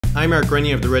I'm Eric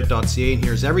Grondin of therit.ca, and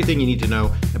here's everything you need to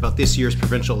know about this year's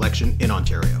provincial election in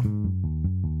Ontario.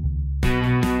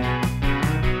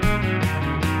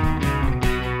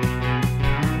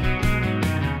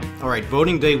 Alright,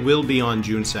 voting day will be on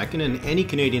June 2nd, and any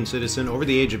Canadian citizen over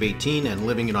the age of 18 and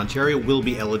living in Ontario will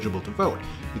be eligible to vote.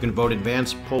 You can vote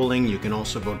advance polling, you can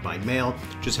also vote by mail.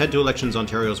 Just head to Elections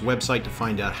Ontario's website to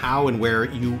find out how and where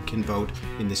you can vote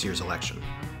in this year's election.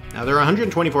 Now, there are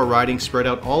 124 ridings spread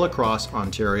out all across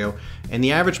Ontario, and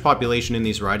the average population in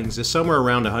these ridings is somewhere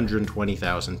around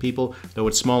 120,000 people, though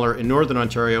it's smaller in Northern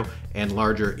Ontario and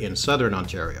larger in Southern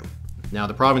Ontario. Now,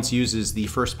 the province uses the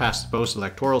first-past-the-post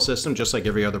electoral system, just like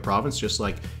every other province, just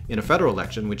like in a federal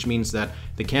election, which means that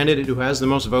the candidate who has the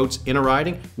most votes in a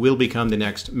riding will become the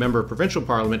next Member of Provincial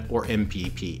Parliament, or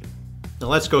MPP. Now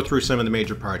let's go through some of the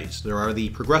major parties. There are the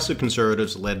Progressive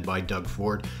Conservatives led by Doug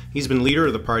Ford. He's been leader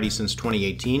of the party since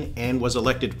 2018 and was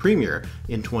elected Premier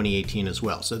in 2018 as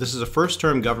well. So this is a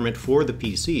first-term government for the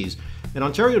PCs, and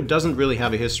Ontario doesn't really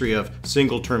have a history of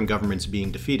single-term governments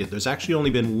being defeated. There's actually only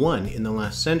been one in the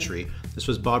last century. This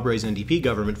was Bob Rae's NDP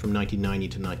government from 1990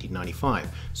 to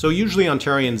 1995. So usually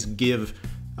Ontarians give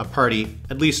a party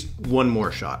at least one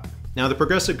more shot. Now, the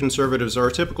Progressive Conservatives are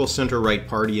a typical centre-right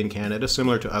party in Canada,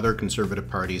 similar to other Conservative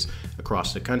parties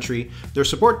across the country. Their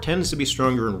support tends to be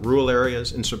stronger in rural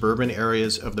areas, in suburban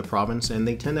areas of the province, and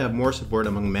they tend to have more support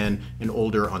among men and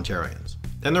older Ontarians.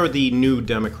 Then there are the New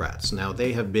Democrats. Now,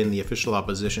 they have been the official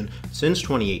opposition since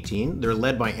 2018. They're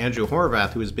led by Andrew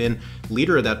Horwath, who has been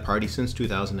leader of that party since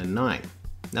 2009.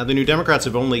 Now, the New Democrats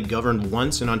have only governed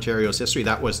once in Ontario's history.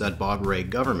 That was that Bob Rae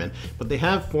government. But they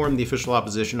have formed the official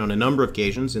opposition on a number of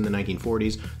occasions in the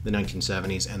 1940s, the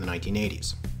 1970s, and the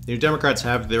 1980s. The New Democrats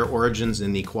have their origins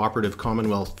in the Cooperative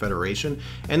Commonwealth Federation,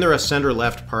 and they're a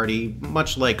centre-left party,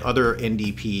 much like other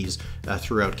NDPs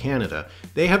throughout Canada.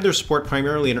 They have their support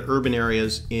primarily in urban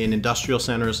areas, in industrial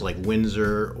centres like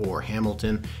Windsor or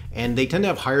Hamilton, and they tend to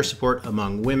have higher support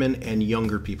among women and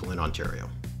younger people in Ontario.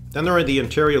 Then there are the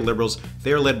Ontario Liberals.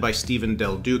 They are led by Stephen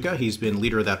Del Duca. He's been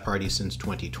leader of that party since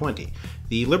 2020.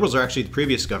 The Liberals are actually the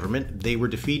previous government. They were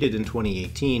defeated in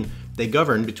 2018. They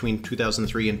governed between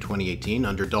 2003 and 2018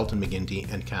 under Dalton McGuinty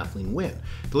and Kathleen Wynne.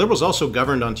 The Liberals also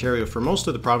governed Ontario for most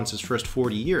of the province's first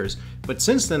 40 years, but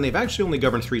since then they've actually only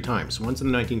governed 3 times, once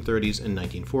in the 1930s and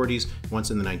 1940s,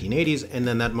 once in the 1980s, and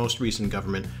then that most recent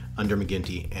government under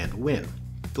McGuinty and Wynne.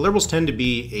 The Liberals tend to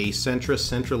be a centrist,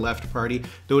 centre-left party,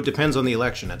 though it depends on the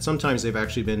election. At sometimes they've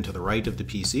actually been to the right of the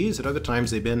PCs, at other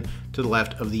times they've been to the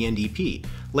left of the NDP.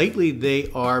 Lately, they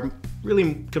are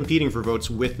really competing for votes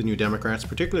with the New Democrats,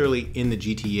 particularly in the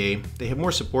GTA. They have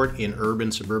more support in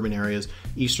urban, suburban areas,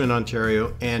 Eastern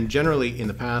Ontario, and generally in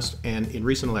the past and in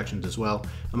recent elections as well,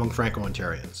 among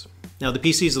Franco-Ontarians. Now, the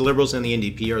PCs, the Liberals, and the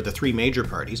NDP are the 3 major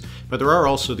parties, but there are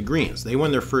also the Greens. They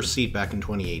won their first seat back in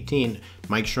 2018.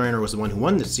 Mike Schreiner was the one who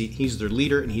won the seat. He's their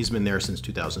leader, and he's been there since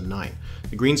 2009.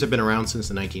 The Greens have been around since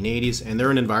the 1980s, and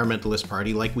they're an environmentalist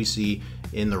party like we see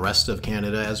in the rest of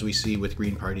Canada, as we see with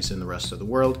Green parties in the rest of the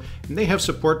world. And they have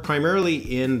support primarily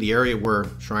in the area where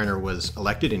Schreiner was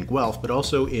elected in Guelph, but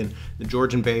also in the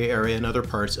Georgian Bay area and other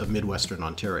parts of Midwestern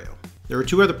Ontario. There are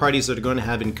 2 other parties that are going to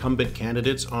have incumbent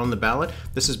candidates on the ballot.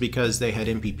 This is because they had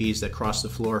MPPs that crossed the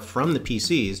floor from the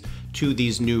PCs to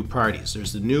these new parties.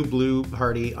 There's the New Blue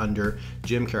Party under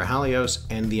Jim Karahalios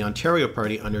and the Ontario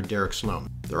Party under Derek Sloan.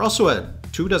 There are also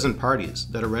 24 parties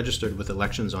that are registered with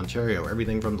Elections Ontario,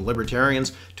 everything from the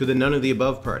Libertarians to the None of the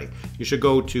Above Party. You should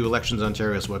go to Elections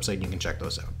Ontario's website and you can check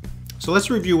those out. So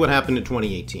let's review what happened in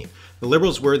 2018. The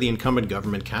Liberals were the incumbent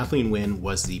government. Kathleen Wynne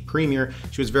was the Premier.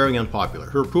 She was very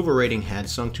unpopular. Her approval rating had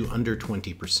sunk to under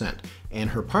 20%, and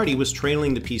her party was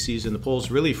trailing the PCs in the polls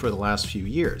really for the last few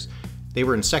years. They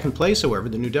were in second place, however.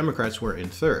 The New Democrats were in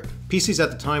third. PCs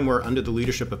at the time were under the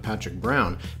leadership of Patrick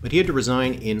Brown, but he had to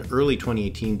resign in early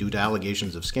 2018 due to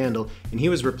allegations of scandal, and he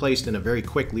was replaced in a very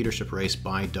quick leadership race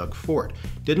by Doug Ford.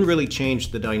 Didn't really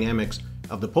change the dynamics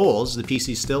of the polls. The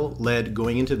PC still led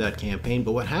going into that campaign,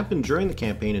 but what happened during the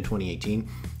campaign in 2018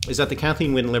 is that the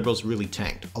Kathleen Wynne Liberals really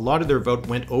tanked. A lot of their vote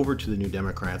went over to the New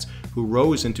Democrats, who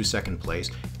rose into second place,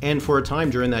 and for a time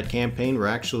during that campaign were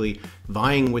actually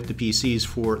vying with the PCs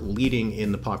for leading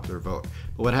in the popular vote.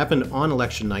 But what happened on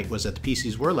election night was that the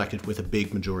PCs were elected with a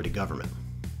big majority government.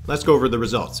 Let's go over the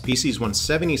results. PCs won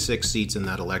 76 seats in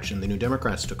that election. The New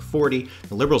Democrats took 40.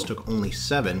 The Liberals took only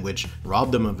 7, which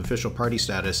robbed them of official party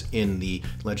status in the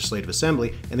Legislative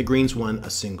Assembly, and the Greens won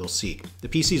a single seat. The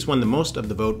PCs won the most of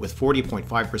the vote with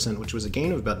 40.5%, which was a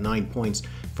gain of about 9 points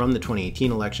from the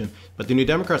 2018 election, but the New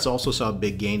Democrats also saw a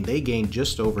big gain. They gained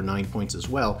just over 9 points as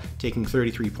well, taking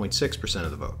 33.6%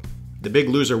 of the vote. The big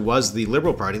loser was the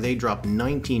Liberal Party. They dropped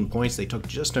 19 points. They took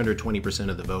just under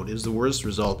 20% of the vote. It is the worst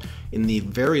result in the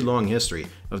very long history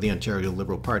of the Ontario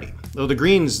Liberal Party. Though the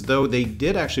Greens, though they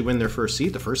did actually win their first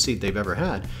seat, the first seat they've ever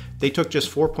had, they took just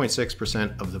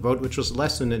 4.6% of the vote, which was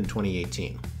less than in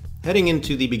 2018. Heading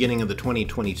into the beginning of the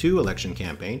 2022 election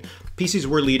campaign, PCs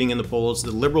were leading in the polls. The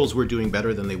Liberals were doing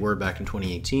better than they were back in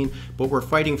 2018, but were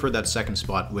fighting for that second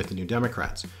spot with the New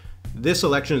Democrats. This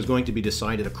election is going to be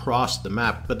decided across the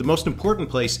map, but the most important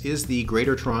place is the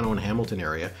Greater Toronto and Hamilton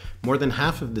area. More than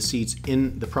half of the seats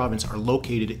in the province are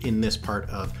located in this part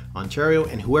of Ontario,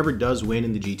 and whoever does win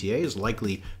in the GTA is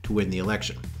likely to win the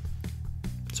election.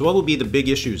 So what will be the big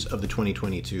issues of the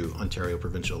 2022 Ontario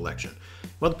provincial election?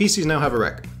 Well, the PCs now have a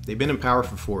record. They've been in power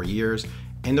for 4 years,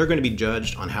 and they're going to be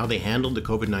judged on how they handled the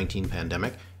COVID-19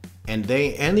 pandemic, and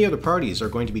they and the other parties are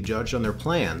going to be judged on their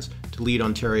plans to lead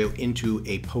Ontario into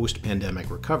a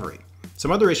post-pandemic recovery. Some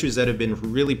other issues that have been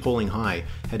really polling high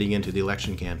heading into the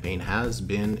election campaign has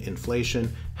been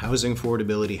inflation, housing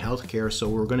affordability, healthcare, so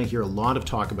we're going to hear a lot of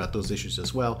talk about those issues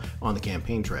as well on the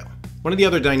campaign trail. One of the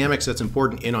other dynamics that's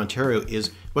important in Ontario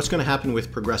is what's going to happen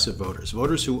with progressive voters,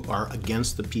 voters who are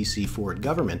against the PC Ford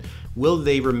government. Will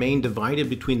they remain divided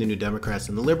between the New Democrats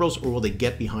and the Liberals, or will they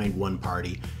get behind one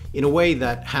party in a way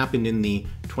that happened in the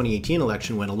 2018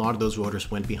 election when a lot of those voters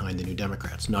went behind the New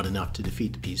Democrats? Not enough to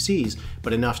defeat the PCs,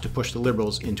 but enough to push the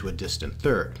Liberals into a distant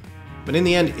third. But in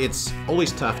the end, it's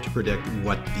always tough to predict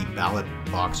what the ballot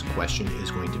box question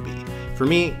is going to be. For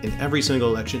me, in every single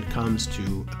election, it comes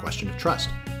to a question of trust.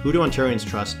 Who do Ontarians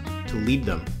trust to lead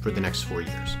them for the next 4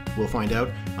 years? We'll find out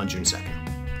on June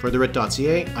 2nd. For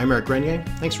TheWrit.ca, I'm Eric Grenier.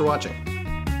 Thanks for watching.